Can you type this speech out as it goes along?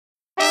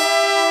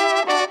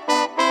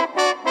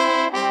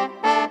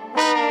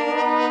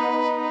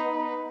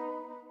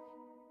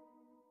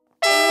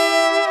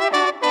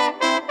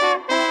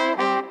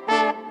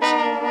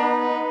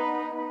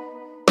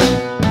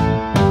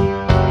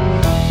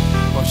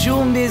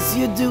Bonjour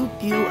Monsieur,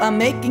 you are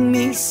making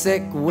me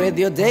sick with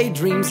your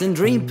daydreams and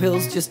dream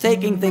pills, just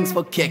taking things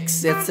for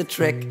kicks. It's a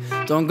trick,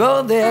 don't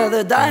go there,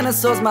 the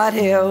dinosaurs might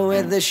hear,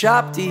 with the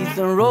sharp teeth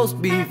and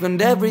roast beef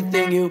and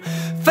everything you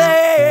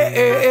fear.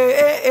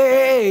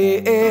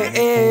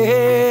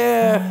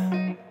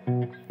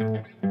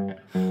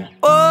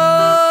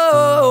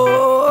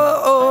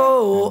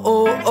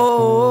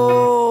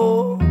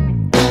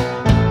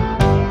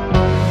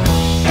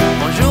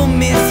 Bonjour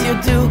Monsieur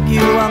Duke,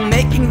 you are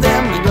making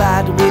them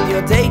glad with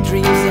your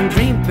daydreams and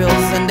dream pills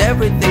and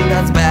everything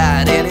that's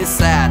bad. It is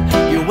sad,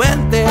 you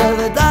went there,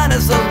 the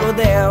dinosaurs were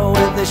there,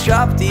 with the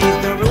sharp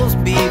teeth, the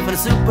roast beef and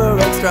super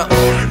extra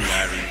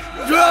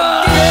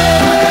drug.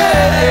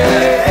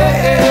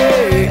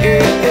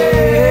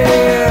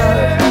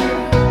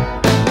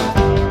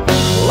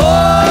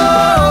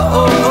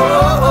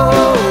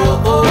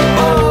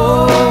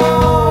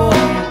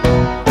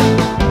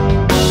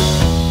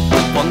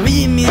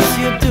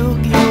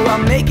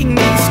 Making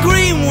me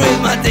scream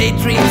with my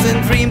daydreams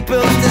and dream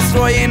pills,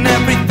 destroying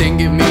everything.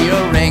 Give me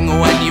a ring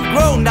when you've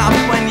grown up,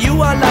 when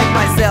you are like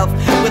myself,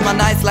 with my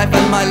nice life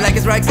and my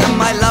legacy strikes and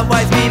my love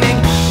wise meaning.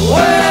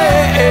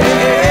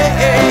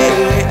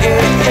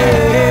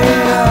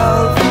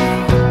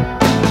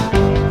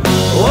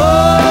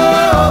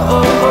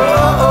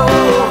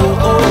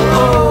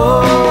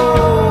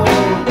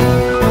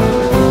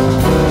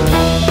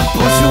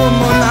 Bonjour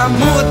mon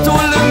amour,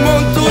 tout le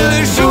monde, tous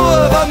les jours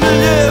va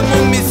mieux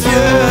mon monsieur.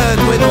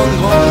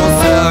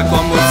 Conossieur,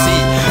 comme aussi,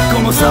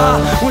 comme ça,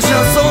 une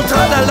chanson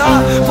tralala.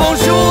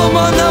 Bonjour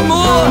mon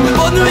amour,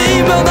 bonne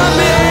nuit mon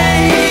ami.